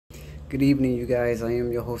Good evening, you guys. I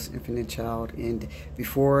am your host, Infinite Child. And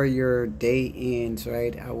before your day ends,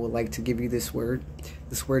 right, I would like to give you this word.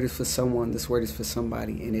 This word is for someone, this word is for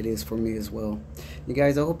somebody, and it is for me as well. You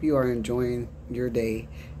guys, I hope you are enjoying your day.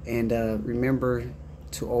 And remember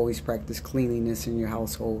to always practice cleanliness in your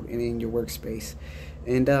household and in your workspace.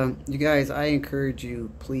 And you guys, I encourage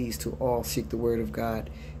you, please, to all seek the word of God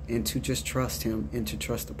and to just trust Him and to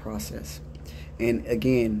trust the process. And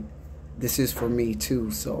again, this is for me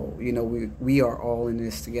too. So, we are all in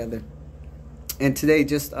this together. And today,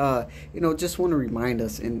 just want to remind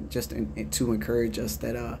us and to encourage us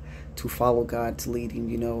that to follow God's leading.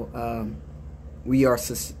 We are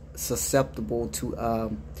susceptible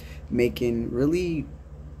to making really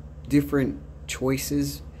different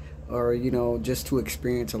choices, or just to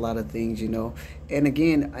experience a lot of things. And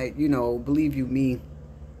again, I believe you me,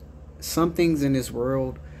 some things in this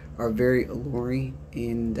world are very alluring,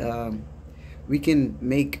 and we can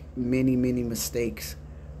make many mistakes,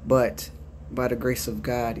 but by the grace of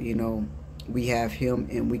God, we have Him,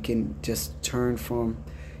 and we can just turn from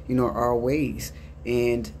our ways,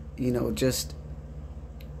 and just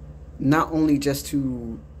not only just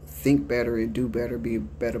to think better and do better, be a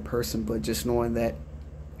better person, but just knowing that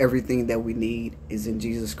everything that we need is in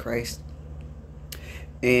Jesus Christ.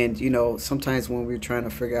 And sometimes when we're trying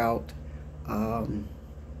to figure out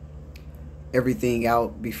everything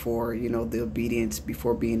out before the obedience,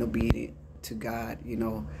 before being obedient to God,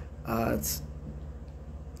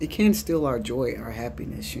 it can steal our joy, our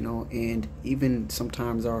happiness, and even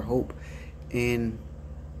sometimes our hope. And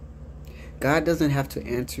God doesn't have to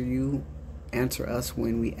answer us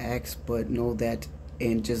when we ask, but know that,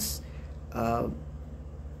 and just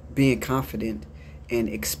being confident and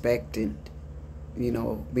expectant,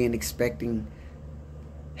 being expecting,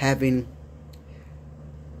 having,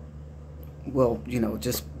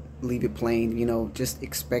 just leave it plain, just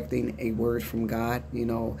expecting a word from God,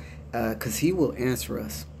 because He will answer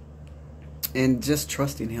us. And just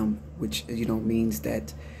trusting Him, which, means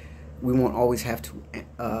that we won't always have to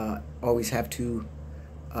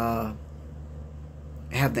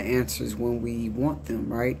have the answers when we want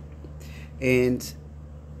them, right? And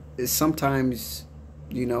sometimes,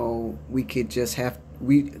 we could just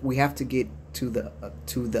we have to get to the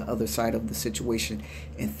other side of the situation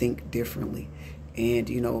and think differently, and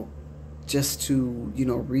just to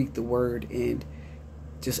read the word and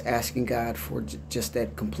just asking God for just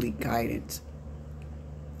that complete guidance.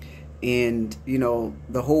 And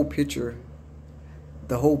the whole picture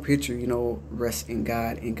rests in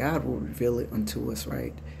God, and God will reveal it unto us,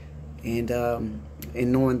 right? And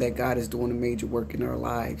knowing that God is doing a major work in our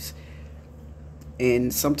lives.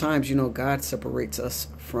 And sometimes God separates us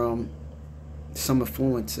from some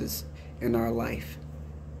influences in our life,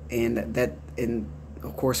 and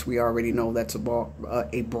of course we already know that's a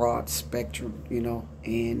broad spectrum,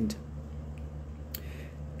 and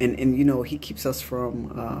He keeps us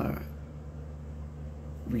from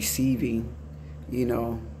receiving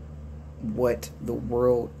what the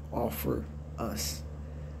world offer us.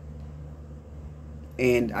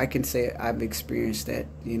 And I can say I've experienced that,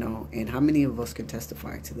 and how many of us can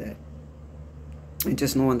testify to that? And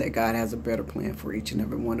just knowing that God has a better plan for each and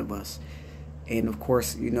every one of us. And of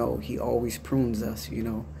course, He always prunes us,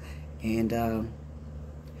 and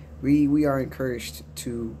we are encouraged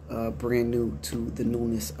to brand new to the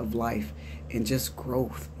newness of life and just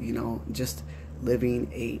growth, just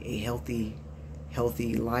living a healthy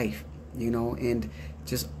life, and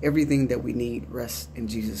just everything that we need rests in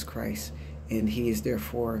Jesus Christ, and He is there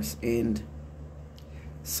for us. And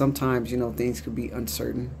sometimes, things could be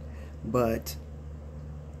uncertain, but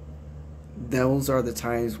those are the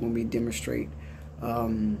times when we demonstrate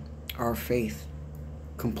our faith,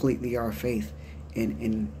 completely our faith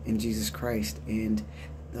in Jesus Christ, and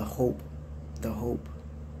the hope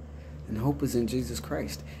is in Jesus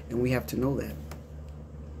Christ, and we have to know that.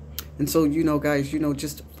 And so guys,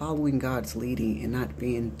 just following God's leading, and not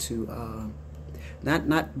being to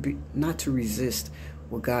not to resist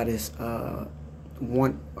what God is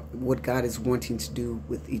wanting to do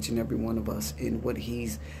with each and every one of us, and what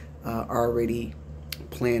He's already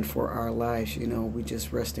planned for our lives. We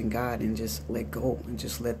just rest in God and just let go and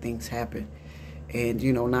just let things happen. And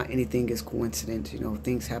not anything is coincidence.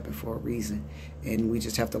 Things happen for a reason, and we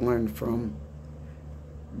just have to learn from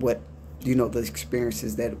what the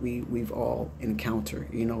experiences that we've all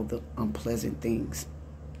encountered, the unpleasant things.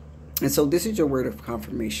 And so this is your word of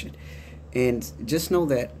confirmation. And just know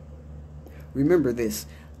that, remember this,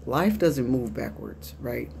 life doesn't move backwards,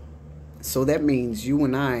 right? So that means you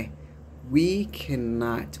and I, we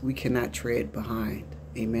cannot tread behind.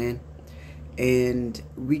 Amen. And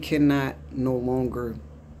we cannot no longer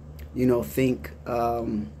you know, think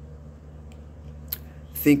on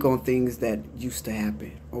things that used to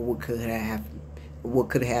happen, or what could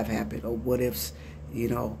have happened, or what ifs, you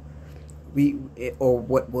know, or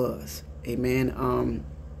what was. Amen.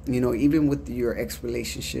 You know, even with your ex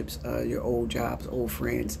relationships, your old jobs, old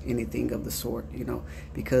friends, anything of the sort, you know,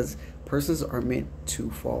 because persons are meant to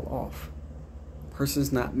fall off.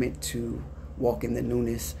 Persons not meant to walk in the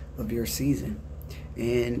newness of your season.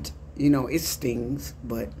 And, you know, it stings,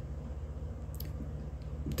 but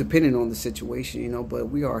depending on the situation, you know, but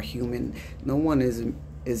we are human. No one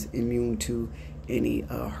is immune to any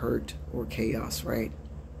hurt or chaos, right?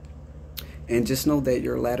 And just know that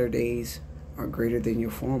your latter days are greater than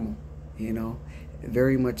your former, you know,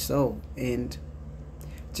 very much so. And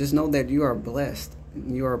just know that you are blessed.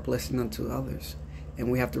 You are a blessing unto others.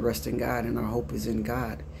 And we have to rest in God, and our hope is in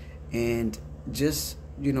God. And just,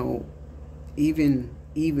 you know, even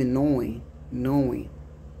knowing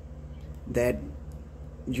that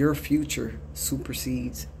your future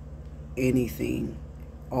supersedes anything,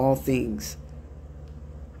 all things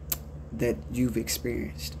that you've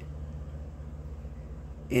experienced.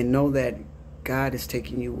 And know that God is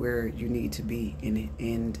taking you where you need to be.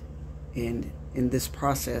 And in this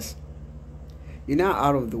process, you're not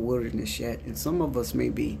out of the wilderness yet. And some of us may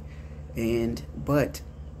be. But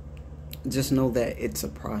just know that it's a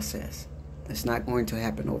process. It's not going to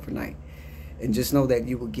happen overnight. And just know that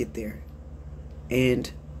you will get there.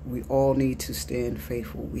 And we all need to stand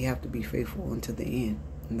faithful. We have to be faithful until the end.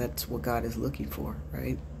 And that's what God is looking for,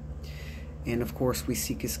 right? And of course, we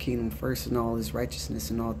seek his kingdom first, and all his righteousness,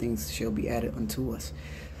 and all things shall be added unto us.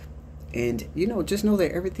 And, you know, just know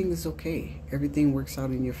that everything is okay. Everything works out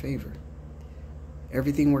in your favor.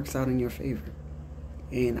 Everything works out in your favor.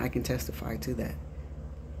 And I can testify to that.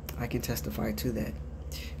 I can testify to that.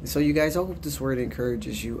 And so, you guys, I hope this word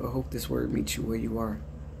encourages you. I hope this word meets you where you are.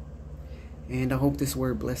 And I hope this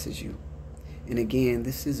word blesses you. And again,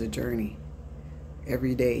 this is a journey.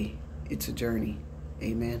 Every day, it's a journey.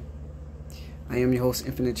 Amen. I am your host,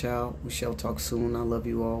 Infinite Child. We shall talk soon. I love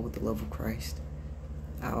you all with the love of Christ.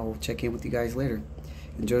 I'll check in with you guys later.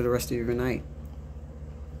 Enjoy the rest of your night.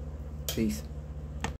 Peace.